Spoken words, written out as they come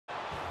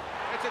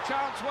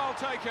chance well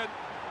taken,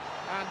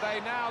 and they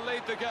now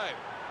lead the game.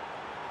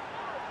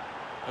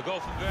 A goal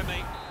from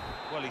Vermeer.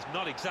 Well, he's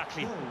not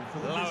exactly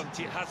allowed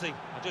it, has he?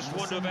 I just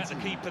wonder about the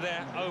keeper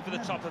there, over the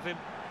top of him.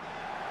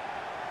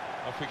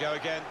 Off we go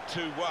again,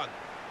 2-1.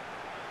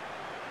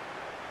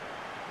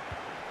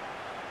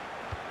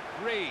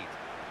 Reed.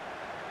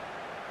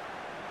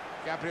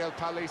 Gabriel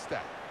Paulista.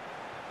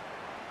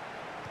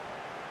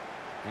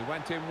 He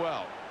went in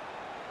well.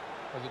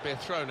 Well, there'll be a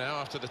throw now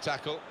after the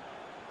tackle.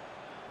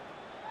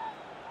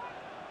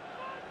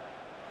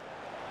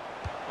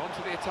 On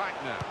to the attack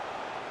now.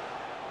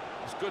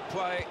 It was good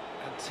play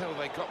until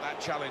they got that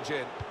challenge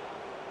in.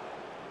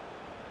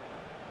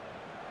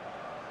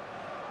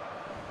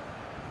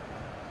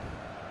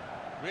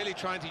 Really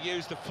trying to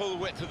use the full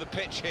width of the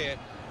pitch here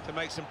to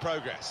make some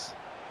progress.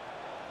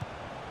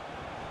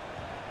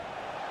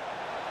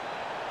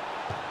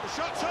 The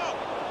shot's up!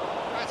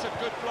 That's a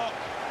good block.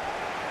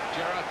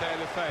 Gerard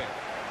Deulofeu.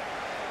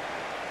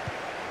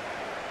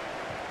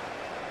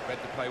 Read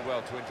the play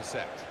well to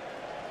intercept.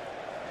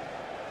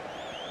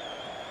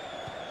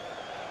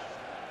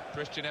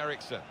 Christian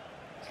Eriksen.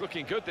 It's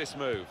looking good, this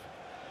move.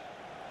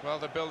 Well,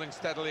 they're building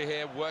steadily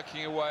here,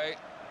 working away.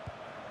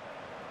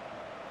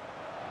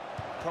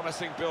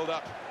 Promising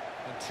build-up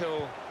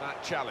until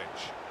that challenge.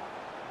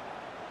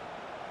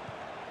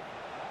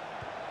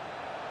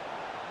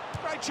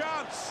 Great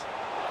chance!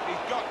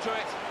 He's got to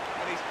it,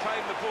 and he's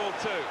claimed the ball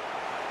too.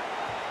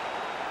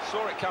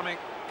 Saw it coming,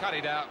 cut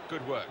it out,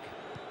 good work.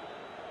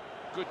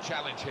 Good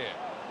challenge here.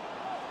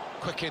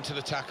 Quick into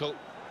the tackle,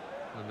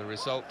 and the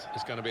result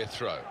is going to be a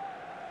throw.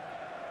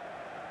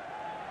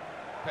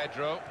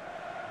 Pedro.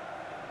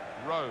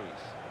 Rose.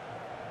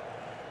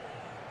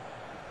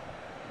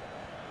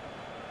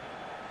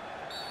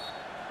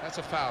 That's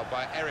a foul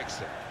by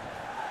Eriksen.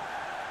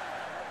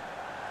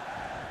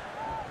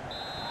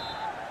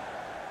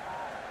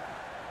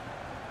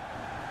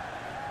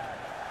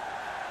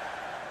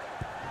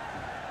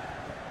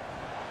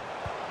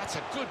 That's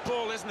a good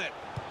ball, isn't it?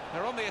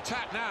 They're on the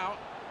attack now.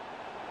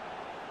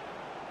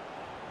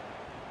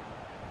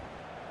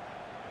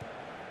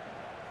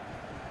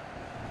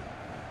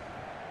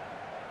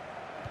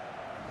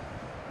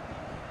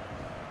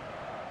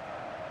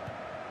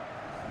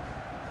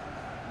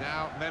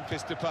 Now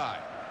Memphis Depay.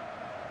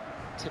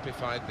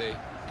 Typified the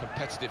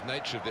competitive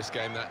nature of this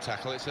game, that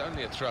tackle. It's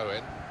only a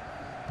throw-in.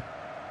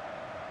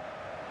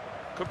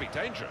 Could be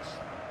dangerous.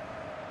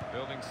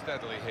 Building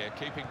steadily here,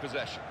 keeping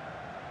possession.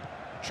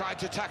 Tried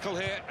to tackle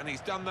here, and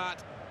he's done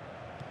that.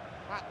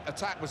 That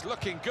attack was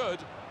looking good.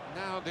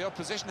 Now the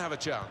opposition have a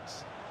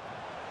chance.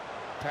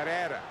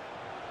 Pereira.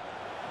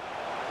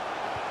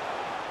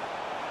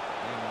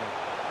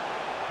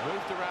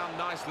 Moved around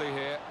nicely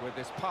here with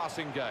this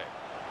passing game.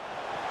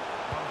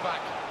 One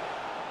back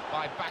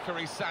by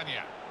Bakary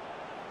Sagna.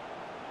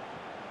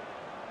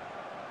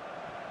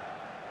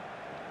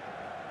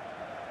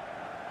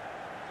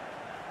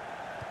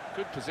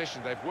 Good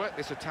position. They've worked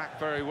this attack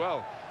very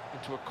well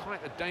into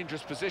quite a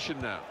dangerous position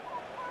now.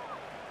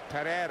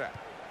 Pereira.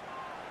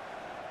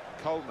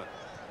 Coleman.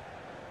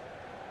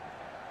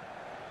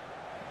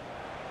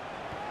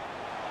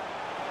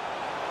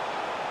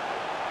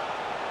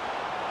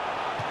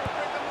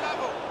 Bring them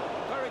level.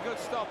 Very good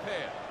stop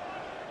here.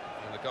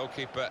 And the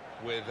goalkeeper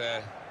with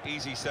an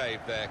easy save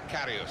there,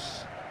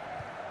 Karius.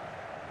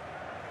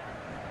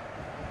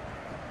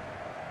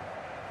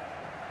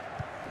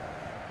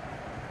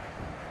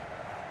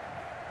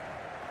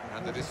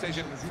 And the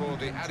decision for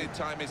the added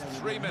time is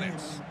 3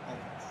 minutes.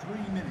 3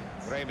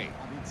 minutes. Remy.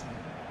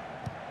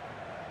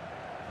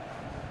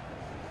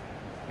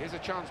 Here's a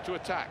chance to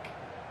attack.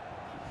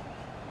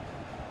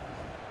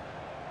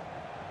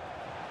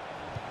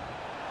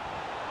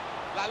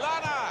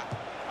 Lallana!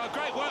 Oh,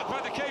 great work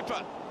by the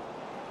keeper.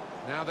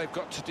 Now they've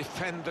got to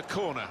defend the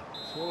corner.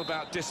 It's all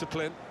about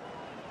discipline.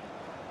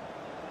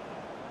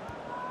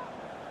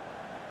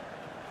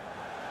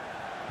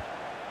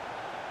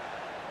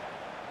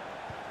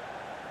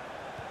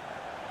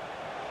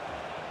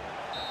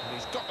 And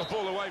he's got the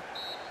ball away.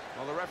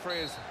 Well, the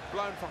referee is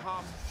blown for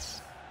half.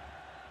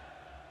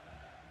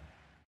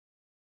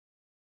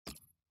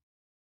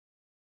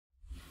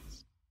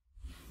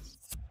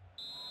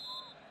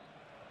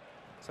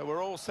 So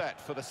we're all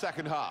set for the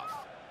second half.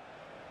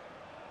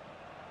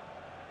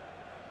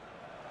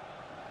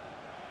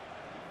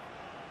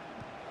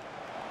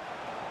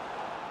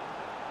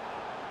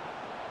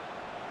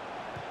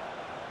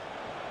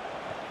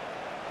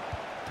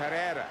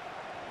 Pereira.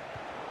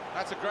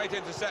 That's a great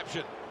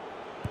interception.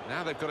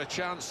 Now they've got a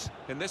chance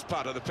in this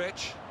part of the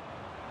pitch.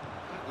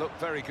 That looked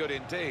very good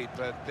indeed,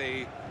 but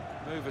the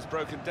move has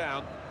broken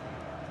down.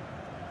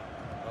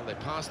 Well, they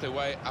passed their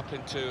way up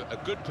into a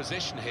good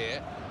position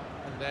here,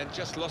 and then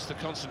just lost the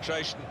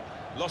concentration,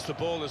 lost the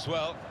ball as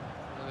well,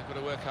 and they've got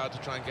to work hard to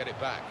try and get it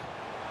back.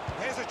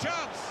 Here's a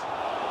chance.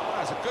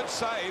 That's a good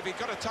save. He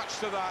got a touch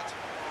to that.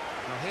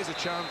 Now here's a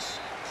chance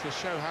to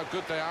show how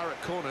good they are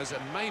at corners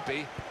and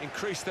maybe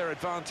increase their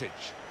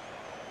advantage.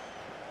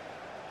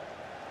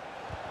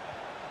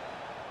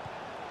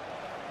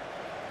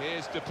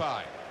 Here's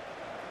Depay.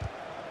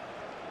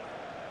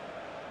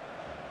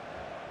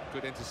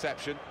 Good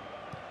interception.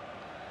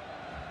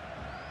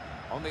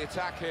 On the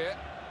attack here.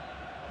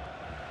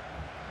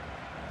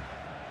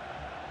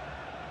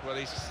 Well,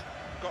 he's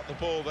got the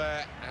ball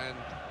there and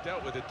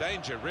dealt with the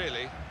danger,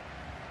 really.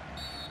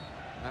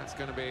 That's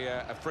going to be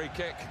a free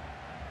kick.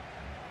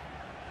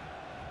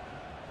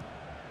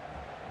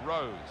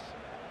 Rose.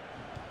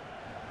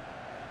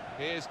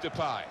 Here's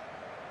Depay.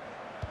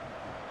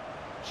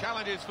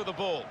 Challenges for the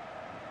ball.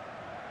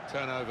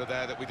 Turnover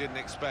there that we didn't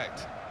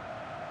expect.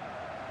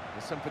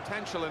 There's some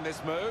potential in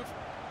this move.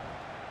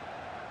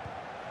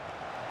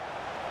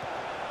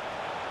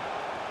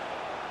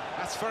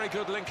 That's very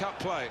good link-up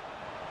play.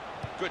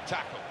 Good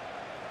tackle.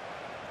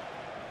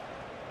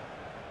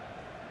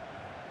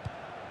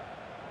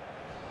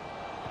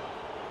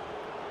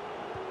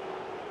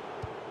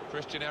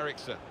 Christian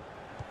Eriksen.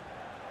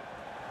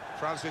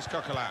 Francis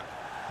Coquelin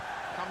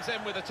comes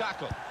in with a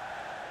tackle.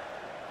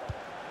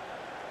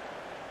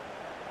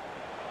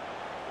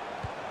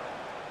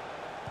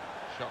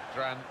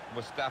 Shokdran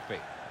Mustafi.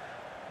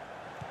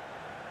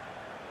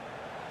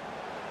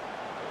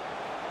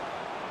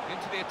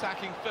 Into the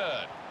attacking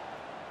third.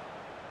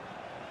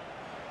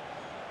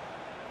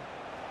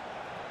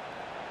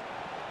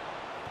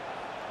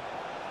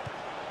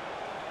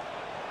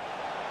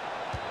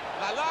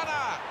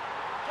 Lallana!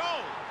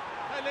 Goal!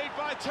 They lead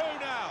by 2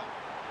 now.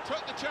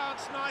 Took the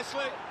chance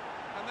nicely,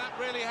 and that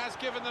really has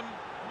given them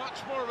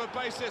much more of a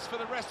basis for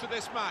the rest of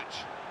this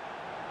match.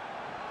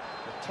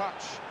 The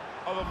touch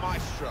of a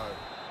maestro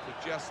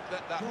to just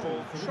let that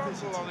ball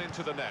trundle on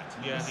into the net.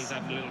 Yeah, he's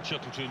having a little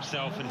chuckle to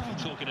himself and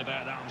talking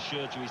about that, I'm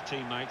sure, to his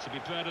teammates. He'll be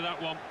proud of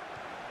that one.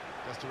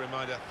 Just a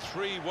reminder,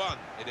 3-1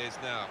 it is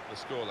now, the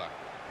scoreline.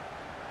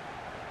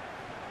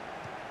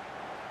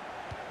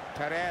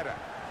 Pereira.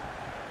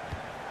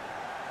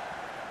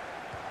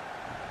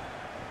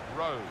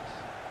 Rose.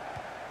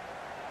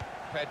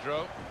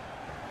 Pedro.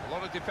 A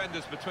lot of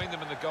defenders between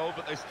them and the goal,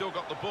 but they still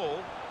got the ball.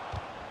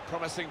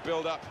 Promising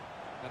build-up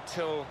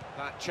until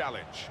that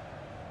challenge.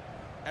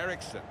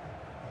 Eriksen.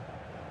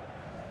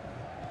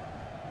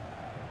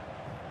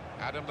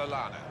 Adam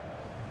Lallana.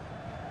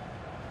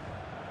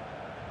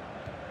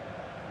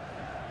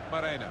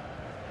 Moreno.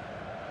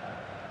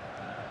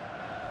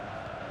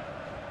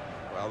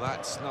 Well,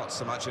 that's not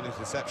so much an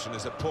interception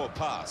as a poor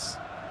pass.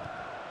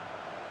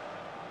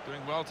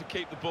 Doing well to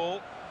keep the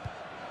ball.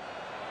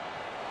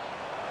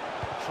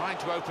 Trying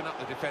to open up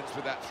the defence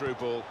with that through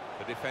ball.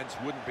 The defence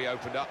wouldn't be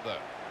opened up, though.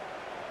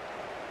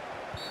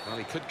 Well,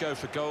 he could go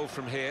for goal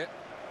from here.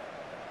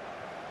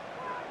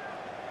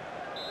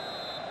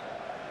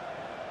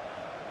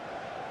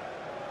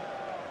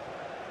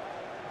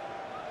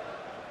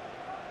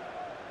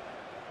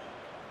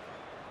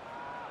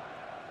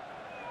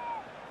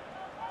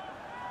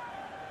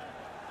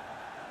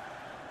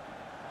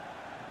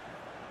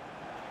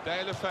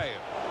 Deulofeu.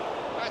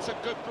 That's a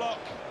good block.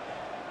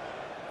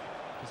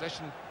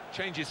 Possession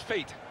changes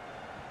feet.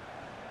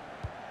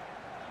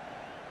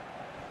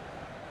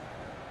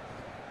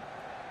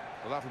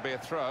 Well, that would be a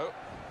throw.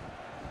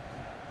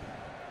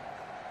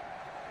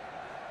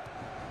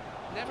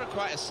 Never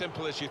quite as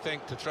simple as you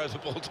think to throw the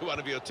ball to one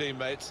of your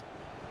teammates.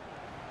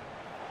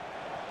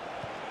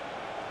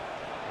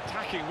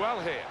 Attacking well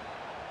here.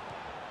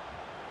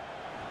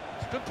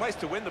 It's a good place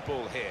to win the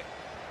ball here.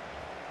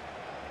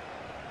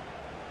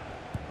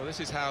 Well, this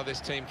is how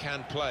this team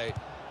can play.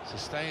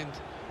 Sustained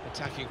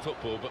attacking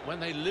football, but when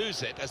they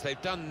lose it, as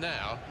they've done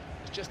now,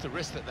 it's just a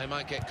risk that they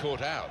might get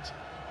caught out.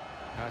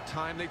 A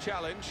timely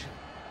challenge.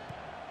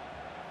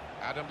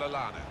 Adam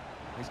Lallana.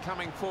 He's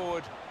coming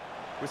forward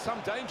with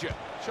some danger.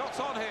 Shots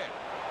on here.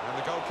 And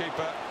the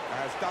goalkeeper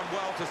has done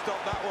well to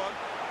stop that one.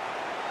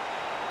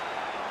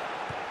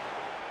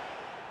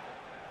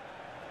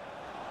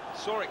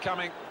 Saw it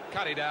coming,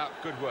 cut it out,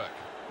 good work.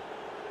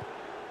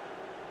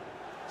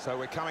 So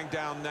we're coming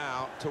down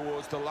now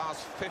towards the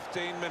last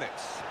 15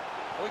 minutes.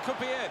 We could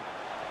be in.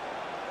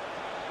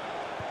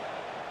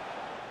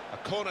 A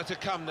corner to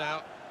come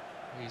now.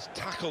 He's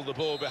tackled the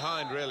ball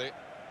behind, really.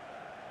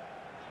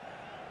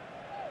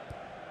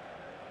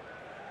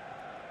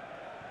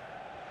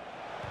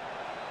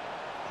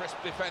 Crisp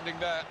defending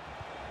there.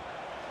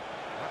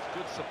 That's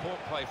good support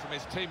play from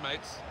his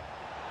teammates.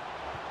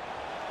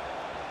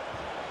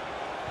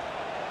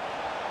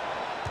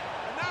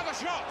 And now the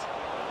shot!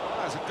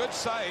 That's a good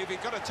save, he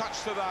got a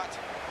touch to that.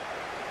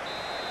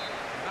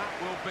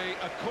 That will be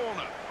a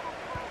corner.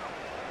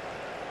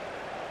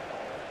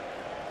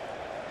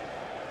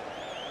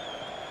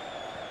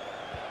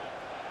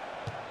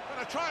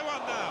 Gonna try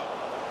one now.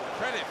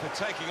 Credit for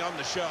taking on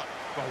the shot.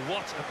 But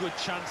what a good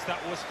chance that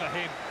was for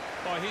him.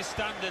 By his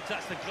standards,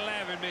 that's the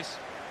glaring miss.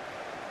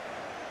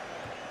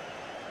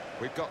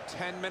 We've got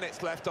 10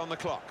 minutes left on the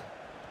clock.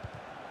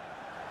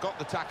 Got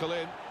the tackle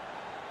in.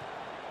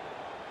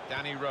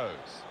 Danny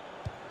Rose.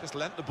 Just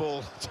lent the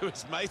ball to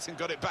his mate and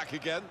got it back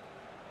again.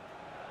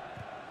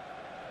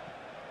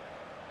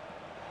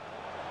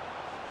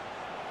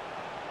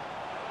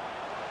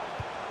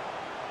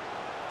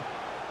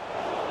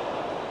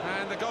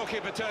 And the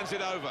goalkeeper turns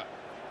it over.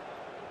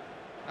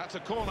 That's a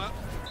corner.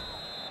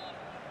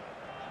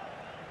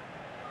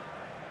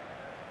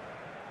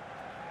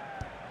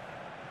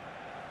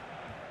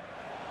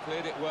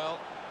 Cleared it well.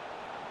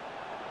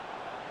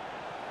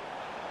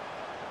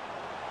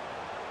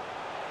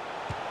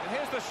 And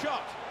here's the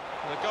shot.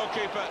 The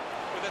goalkeeper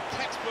with a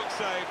textbook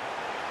save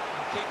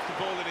and keeps the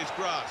ball in his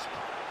grasp.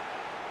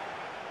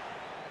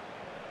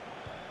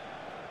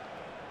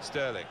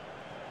 Sterling.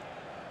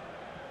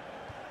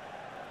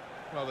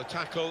 Well, the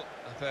tackle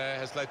there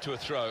has led to a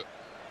throw.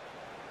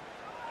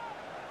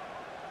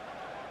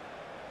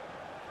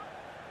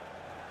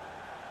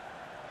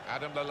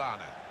 Adam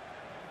Lallana.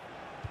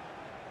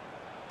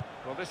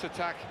 Well, this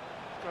attack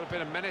has got a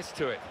bit of menace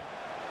to it.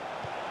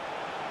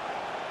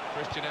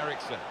 Christian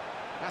Eriksen.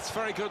 That's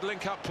very good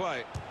link-up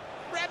play.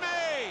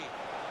 Remy!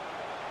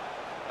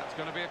 That's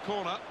going to be a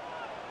corner.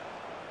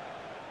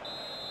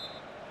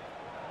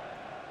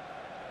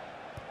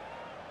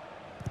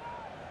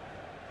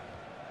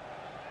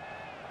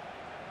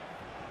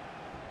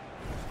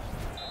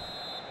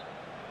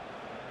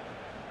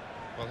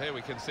 Well, here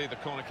we can see the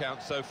corner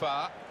count so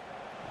far.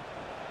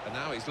 And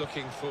now he's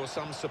looking for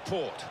some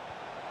support.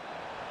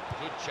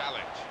 Good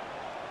challenge.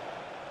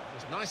 It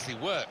was nicely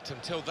worked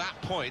until that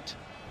point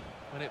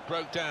when it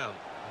broke down.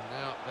 And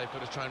now they've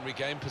got to try and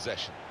regain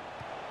possession.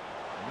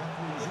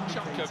 Good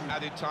chunk of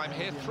added time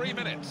here, 3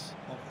 minutes.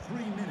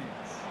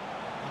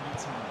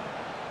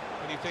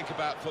 When you think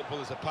about football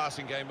as a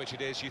passing game, which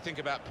it is, you think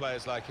about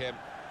players like him.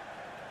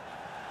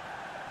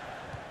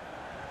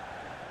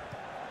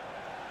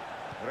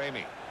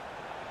 Remy.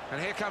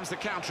 And here comes the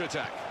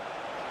counter-attack.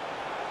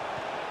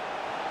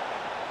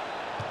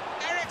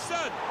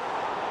 Eriksen!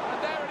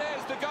 And there it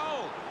is, the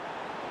goal!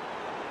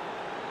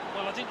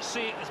 Well, I didn't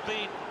see it as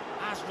being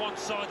as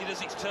one-sided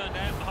as it's turned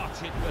out,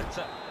 Martin,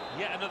 but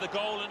yet another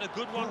goal and a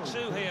good one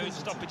too here in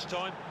stoppage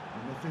time.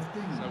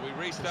 So we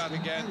restart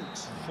again,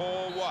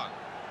 4-1.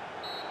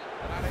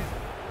 And that is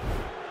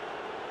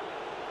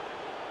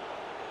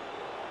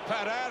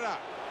Pereira.